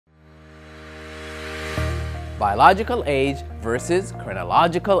Biological age versus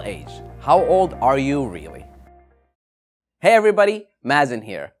chronological age. How old are you really? Hey everybody, Mazen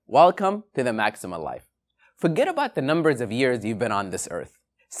here. Welcome to the Maximal Life. Forget about the numbers of years you've been on this earth.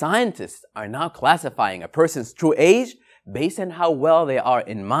 Scientists are now classifying a person's true age based on how well they are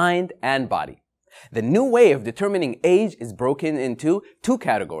in mind and body. The new way of determining age is broken into two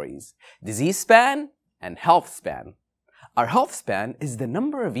categories: disease span and health span. Our health span is the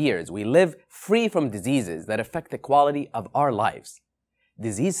number of years we live free from diseases that affect the quality of our lives.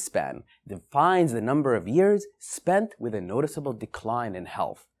 Disease span defines the number of years spent with a noticeable decline in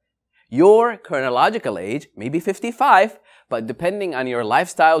health. Your chronological age may be 55, but depending on your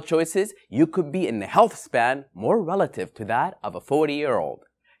lifestyle choices, you could be in the health span more relative to that of a 40-year-old.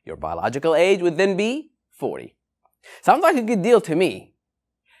 Your biological age would then be 40. Sounds like a good deal to me.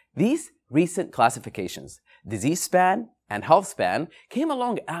 These recent classifications, disease span and health span, came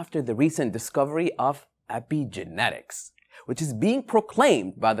along after the recent discovery of epigenetics, which is being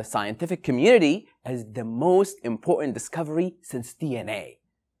proclaimed by the scientific community as the most important discovery since DNA.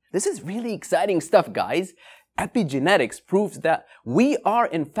 This is really exciting stuff, guys. Epigenetics proves that we are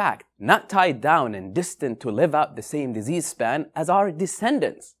in fact not tied down and destined to live out the same disease span as our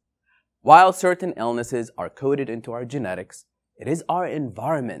descendants. While certain illnesses are coded into our genetics, it is our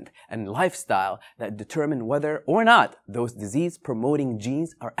environment and lifestyle that determine whether or not those disease-promoting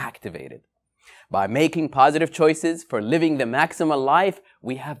genes are activated. By making positive choices for living the maximal life,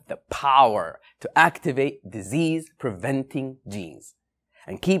 we have the power to activate disease-preventing genes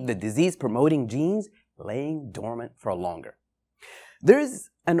and keep the disease-promoting genes laying dormant for longer. There is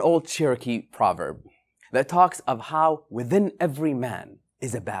an old Cherokee proverb that talks of how within every man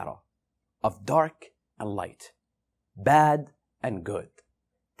is a battle of dark and light, bad and good,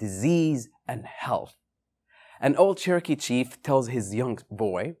 disease and health. An old Cherokee chief tells his young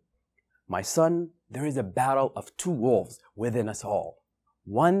boy, "My son, there is a battle of two wolves within us all.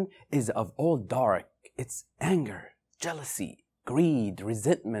 One is of all dark, it's anger, jealousy, greed,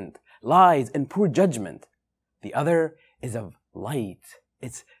 resentment, lies, and poor judgment. The other is of light,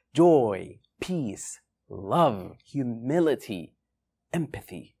 it's joy, peace, love, humility,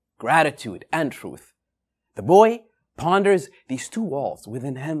 empathy, gratitude, and truth." The boy ponders these two wolves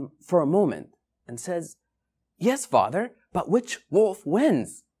within him for a moment and says, "Yes, father, but which wolf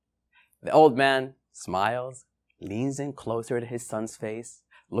wins?" The old man smiles, leans in closer to his son's face,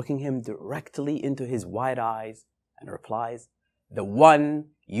 looking him directly into his wide eyes, and replies, "The one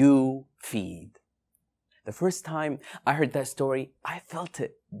you feed." The first time I heard that story, I felt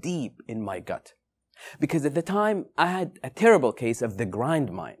it deep in my gut. Because at the time, I had a terrible case of the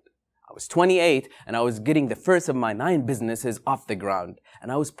grind mind. I was 28 and I was getting the first of my 9 businesses off the ground, and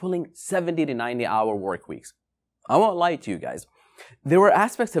I was pulling 70 to 90 hour work weeks. I won't lie to you guys. There were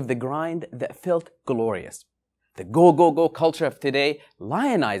aspects of the grind that felt glorious. The go culture of today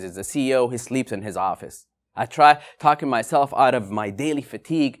lionizes the CEO who sleeps in his office. I try talking myself out of my daily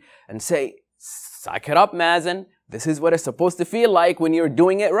fatigue and say, "Suck it up, Mazen. This is what it's supposed to feel like when you're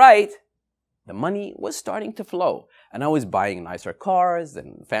doing it right." The money was starting to flow, and I was buying nicer cars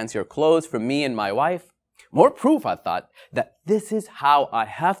and fancier clothes for me and my wife. More proof, I thought, that this is how I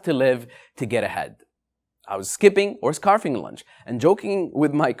have to live to get ahead. I was skipping or scarfing lunch and joking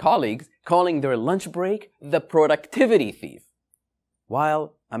with my colleagues, calling their lunch break the productivity thief.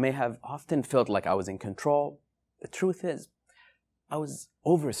 While I may have often felt like I was in control, the truth is, I was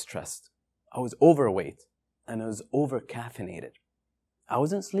overstressed, I was overweight, and I was over-caffeinated. I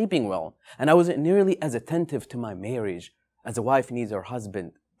wasn't sleeping well, and I wasn't nearly as attentive to my marriage as a wife needs her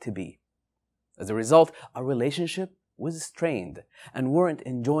husband to be. As a result, our relationship was strained and weren't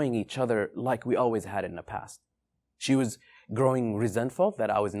enjoying each other like we always had in the past. She was growing resentful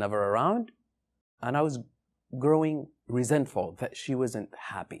that I was never around, and I was growing resentful that she wasn't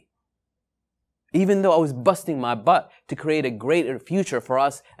happy. Even though I was busting my butt to create a greater future for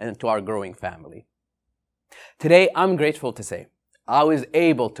us and to our growing family. Today, I'm grateful to say I was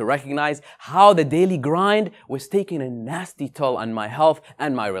able to recognize how the daily grind was taking a nasty toll on my health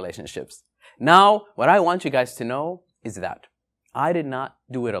and my relationships. Now, what I want you guys to know is that I did not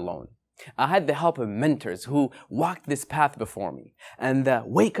do it alone. I had the help of mentors who walked this path before me, and the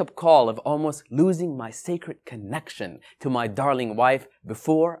wake-up call of almost losing my sacred connection to my darling wife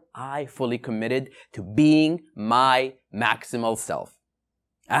before I fully committed to being my maximal self.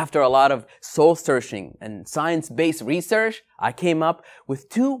 After a lot of soul-searching and science-based research, I came up with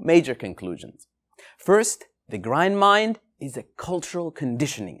 2 major conclusions. First, the grind mind is a cultural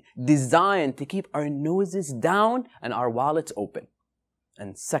conditioning designed to keep our noses down and our wallets open.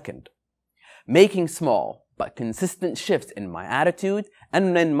 And second, making small but consistent shifts in my attitude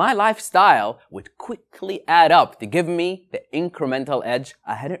and in my lifestyle would quickly add up to give me the incremental edge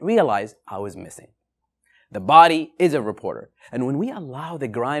I hadn't realized I was missing. The body is a reporter, and when we allow the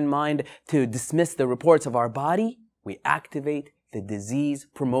grind mind to dismiss the reports of our body, we activate the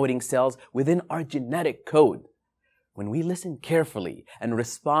disease-promoting cells within our genetic code. When we listen carefully and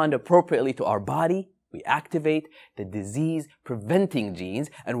respond appropriately to our body, we activate the disease-preventing genes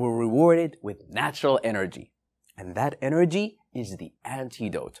and we're rewarded with natural energy. And that energy is the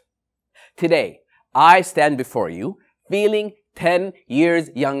antidote. Today, I stand before you feeling 10 years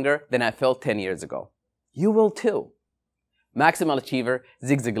younger than I felt 10 years ago. You will too. Maximal achiever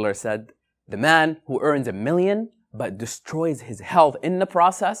Zig Ziglar said, "The man who earns $1 million but destroys his health in the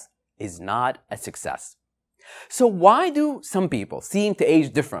process is not a success." So why do some people seem to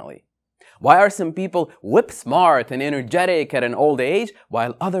age differently? Why are some people whip smart and energetic at an old age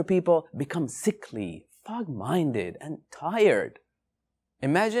while other people become sickly, fog-minded, and tired?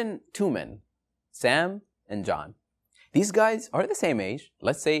 Imagine two men, Sam and John. These guys are the same age,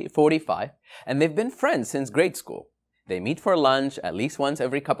 let's say 45, and they've been friends since grade school. They meet for lunch at least once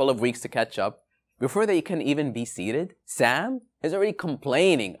every couple of weeks to catch up. Before they can even be seated, Sam is already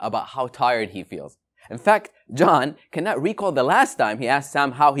complaining about how tired he feels. In fact, John cannot recall the last time he asked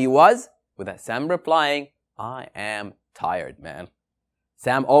Sam how he was, with Sam replying, "I am tired, man."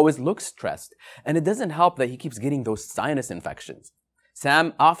 Sam always looks stressed, and it doesn't help that he keeps getting those sinus infections.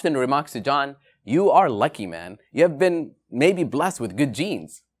 Sam often remarks to John, "You are lucky, man. You have been maybe blessed with good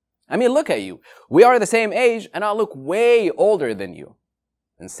genes. I mean, look at you. We are the same age, and I look way older than you."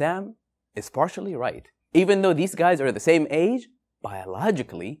 And Sam is partially right. Even though these guys are the same age,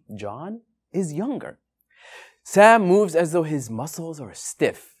 biologically, John is younger. Sam moves as though his muscles are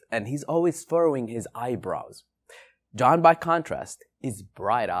stiff, and he's always furrowing his eyebrows. John, by contrast, is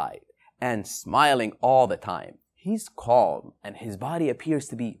bright-eyed and smiling all the time. He's calm, and his body appears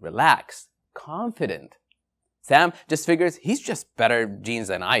to be relaxed, confident. Sam just figures he's just better genes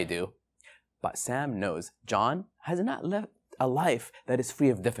than I do. But Sam knows John has not lived a life that is free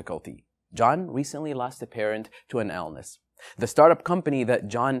of difficulty. John recently lost a parent to an illness. The startup company that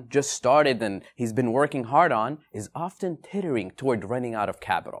John just started and he's been working hard on is often teetering toward running out of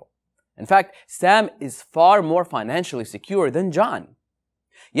capital. In fact, Sam is far more financially secure than John.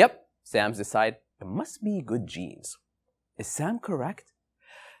 Yep, Sam's decide it must be good genes. Is Sam correct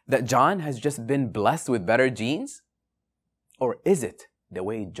that John has just been blessed with better genes? Or is it the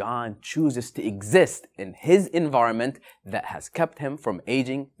way John chooses to exist in his environment that has kept him from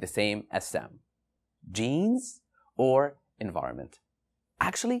aging the same as Sam? Genes or environment?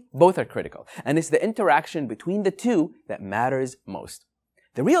 Actually, both are critical, and it's the interaction between the two that matters most.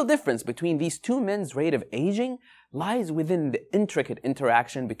 The real difference between these two men's rate of aging lies within the intricate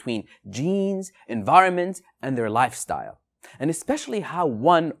interaction between genes, environments, and their lifestyle, and especially how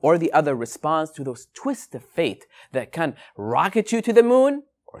one or the other responds to those twists of fate that can rocket you to the moon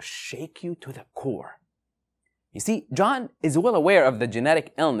or shake you to the core. You see, John is well aware of the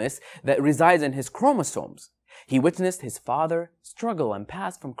genetic illness that resides in his chromosomes. He witnessed his father struggle and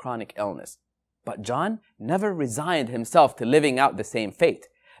pass from chronic illness. But John never resigned himself to living out the same fate.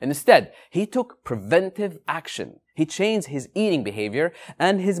 Instead, he took preventive action. He changed his eating behavior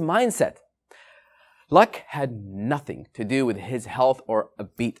and his mindset. Luck had nothing to do with his health or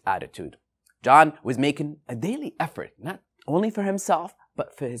upbeat attitude. John was making a daily effort, not only for himself,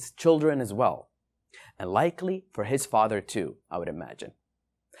 but for his children as well. And likely for his father too, I would imagine.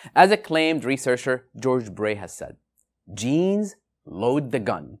 As acclaimed researcher George Bray has said, genes load the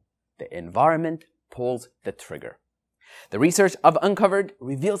gun, the environment pulls the trigger. The research I've uncovered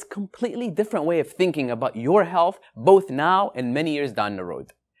reveals a completely different way of thinking about your health, both now and many years down the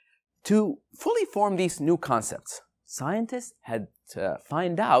road. To fully form these new concepts, scientists had to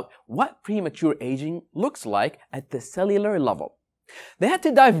find out what premature aging looks like at the cellular level. They had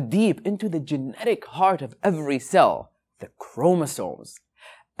to dive deep into the genetic heart of every cell, the chromosomes.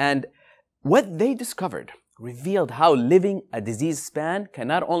 And what they discovered revealed how living a disease span can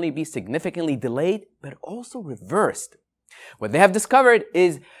not only be significantly delayed, but also reversed. What they have discovered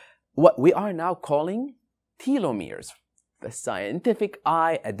is what we are now calling telomeres. The scientific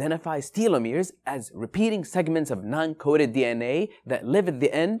eye identifies telomeres as repeating segments of non-coded DNA that live at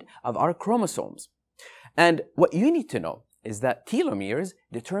the end of our chromosomes. And what you need to know is that telomeres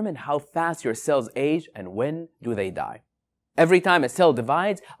determine how fast your cells age and when do they die. Every time a cell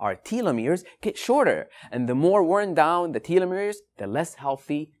divides, our telomeres get shorter, and the more worn down the telomeres, the less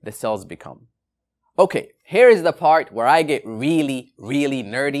healthy the cells become. Okay, here is the part where I get really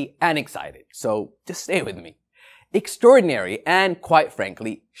nerdy and excited, so just stay with me. Extraordinary and, quite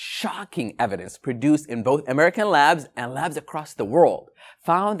frankly, shocking evidence produced in both American labs and labs across the world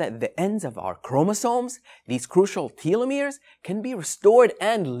found that the ends of our chromosomes, these crucial telomeres, can be restored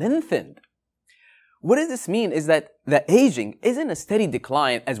and lengthened. What does this mean is that the aging isn't a steady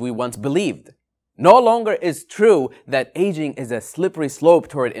decline as we once believed. No longer is true that aging is a slippery slope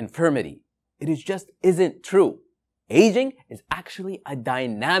toward infirmity. It just isn't true. Aging is actually a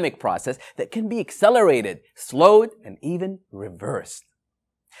dynamic process that can be accelerated, slowed, and even reversed.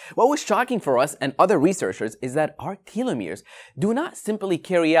 What was shocking for us and other researchers is that our telomeres do not simply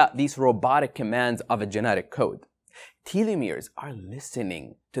carry out these robotic commands of a genetic code. Telomeres are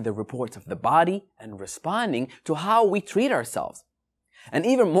listening to the reports of the body and responding to how we treat ourselves. And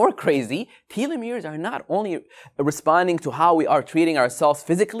even more crazy, telomeres are not only responding to how we are treating ourselves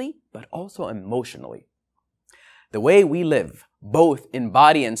physically, but also emotionally. The way we live, both in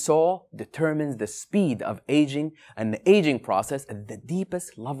body and soul, determines the speed of aging and the aging process at the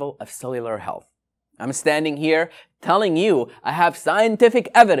deepest level of cellular health. I'm standing here telling you I have scientific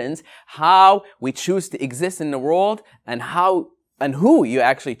evidence how we choose to exist in the world and who you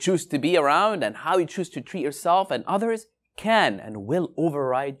actually choose to be around and how you choose to treat yourself and others can and will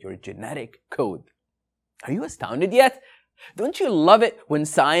override your genetic code. Are you astounded yet? Don't you love it when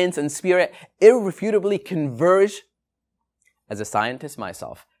science and spirit irrefutably converge? As a scientist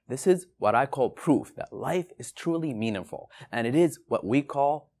myself, this is what I call proof that life is truly meaningful, and it is what we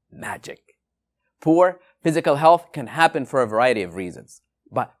call magic. Poor physical health can happen for a variety of reasons,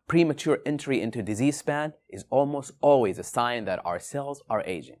 but premature entry into disease span is almost always a sign that our cells are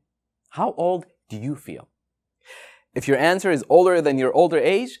aging. How old do you feel? If your answer is older than your older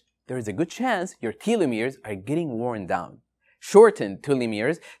age, there is a good chance your telomeres are getting worn down. Shortened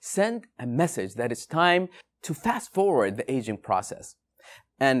telomeres send a message that it's time to fast forward the aging process.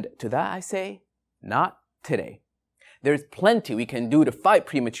 And to that I say, not today. There's plenty we can do to fight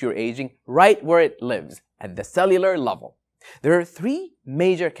premature aging right where it lives, at the cellular level. There are three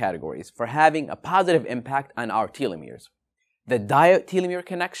major categories for having a positive impact on our telomeres: the diet telomere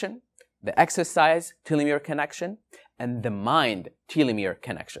connection, the exercise telomere connection, and the mind telomere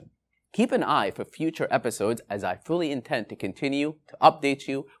connection. Keep an eye for future episodes as I fully intend to continue to update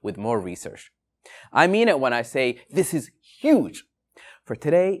you with more research. I mean it when I say this is huge. For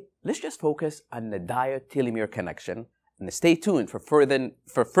today, let's just focus on the diet telomere connection and stay tuned for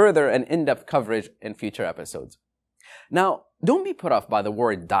further and in-depth coverage in future episodes. Now, don't be put off by the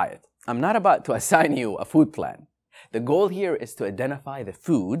word diet. I'm not about to assign you a food plan. The goal here is to identify the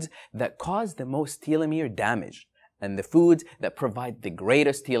foods that cause the most telomere damage and the foods that provide the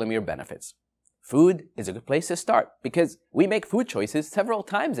greatest telomere benefits. Food is a good place to start because we make food choices several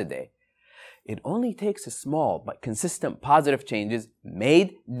times a day. It only takes a small but consistent positive changes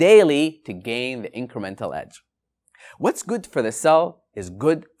made daily to gain the incremental edge. What's good for the cell is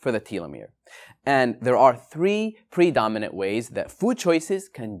good for the telomere. And there are three predominant ways that food choices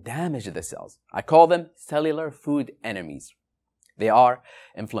can damage the cells. I call them cellular food enemies. They are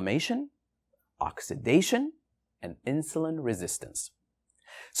inflammation, oxidation, and insulin resistance.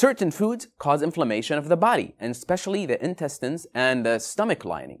 Certain foods cause inflammation of the body, and especially the intestines and the stomach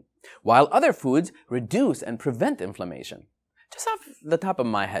lining, while other foods reduce and prevent inflammation. Just off the top of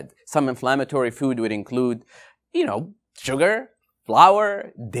my head, some inflammatory food would include, sugar,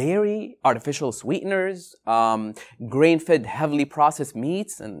 flour, dairy, artificial sweeteners, grain-fed heavily processed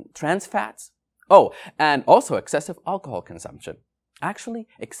meats, and trans fats. Oh, and also excessive alcohol consumption. Actually,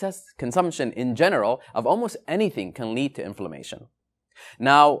 excess consumption in general of almost anything can lead to inflammation.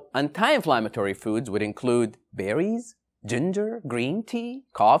 Now, anti-inflammatory foods would include berries, ginger, green tea,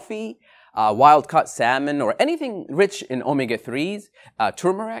 coffee, wild-caught salmon, or anything rich in omega-3s,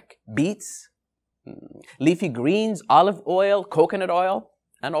 turmeric, beets, leafy greens, olive oil, coconut oil,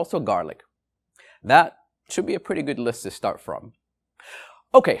 and also garlic. That should be a pretty good list to start from.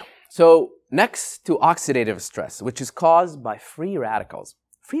 Okay, so next to oxidative stress, which is caused by free radicals.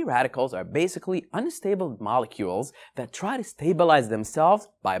 Free radicals are basically unstable molecules that try to stabilize themselves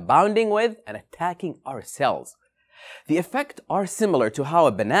by bonding with and attacking our cells. The effects are similar to how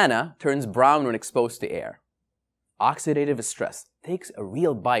a banana turns brown when exposed to air. Oxidative stress takes a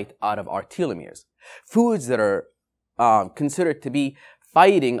real bite out of our telomeres. Foods that are considered to be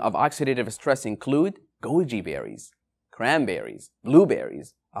fighting of oxidative stress include goji berries, cranberries,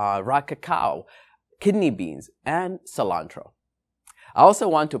 blueberries, raw cacao, kidney beans, and cilantro. I also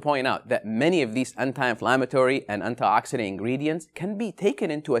want to point out that many of these anti-inflammatory and antioxidant ingredients can be taken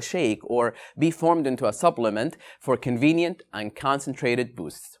into a shake or be formed into a supplement for convenient and concentrated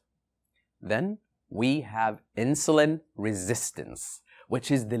boosts. Then we have insulin resistance, which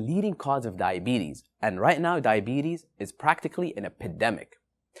is the leading cause of diabetes. And right now, diabetes is practically an epidemic.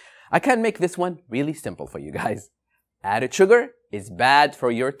 I can make this one really simple for you guys. Added sugar is bad for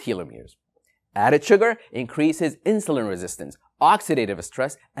your telomeres. Added sugar increases insulin resistance, oxidative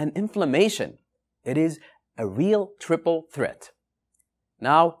stress, and inflammation. It is a real triple threat.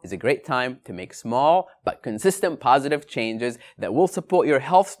 Now is a great time to make small but consistent positive changes that will support your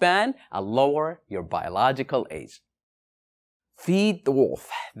health span and lower your biological age. Feed the wolf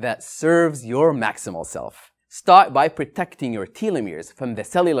that serves your maximal self. Start by protecting your telomeres from the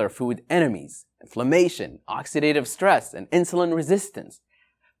cellular food enemies, inflammation, oxidative stress, and insulin resistance.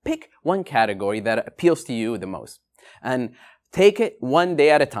 Pick one category that appeals to you the most and take it one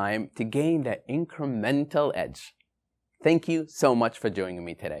day at a time to gain that incremental edge. Thank you so much for joining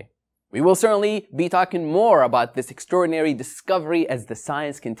me today. We will certainly be talking more about this extraordinary discovery as the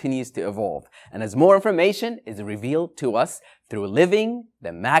science continues to evolve and as more information is revealed to us through living the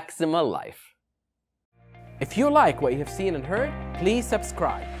maximal life. If you like what you have seen and heard, please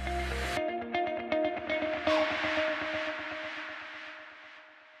subscribe.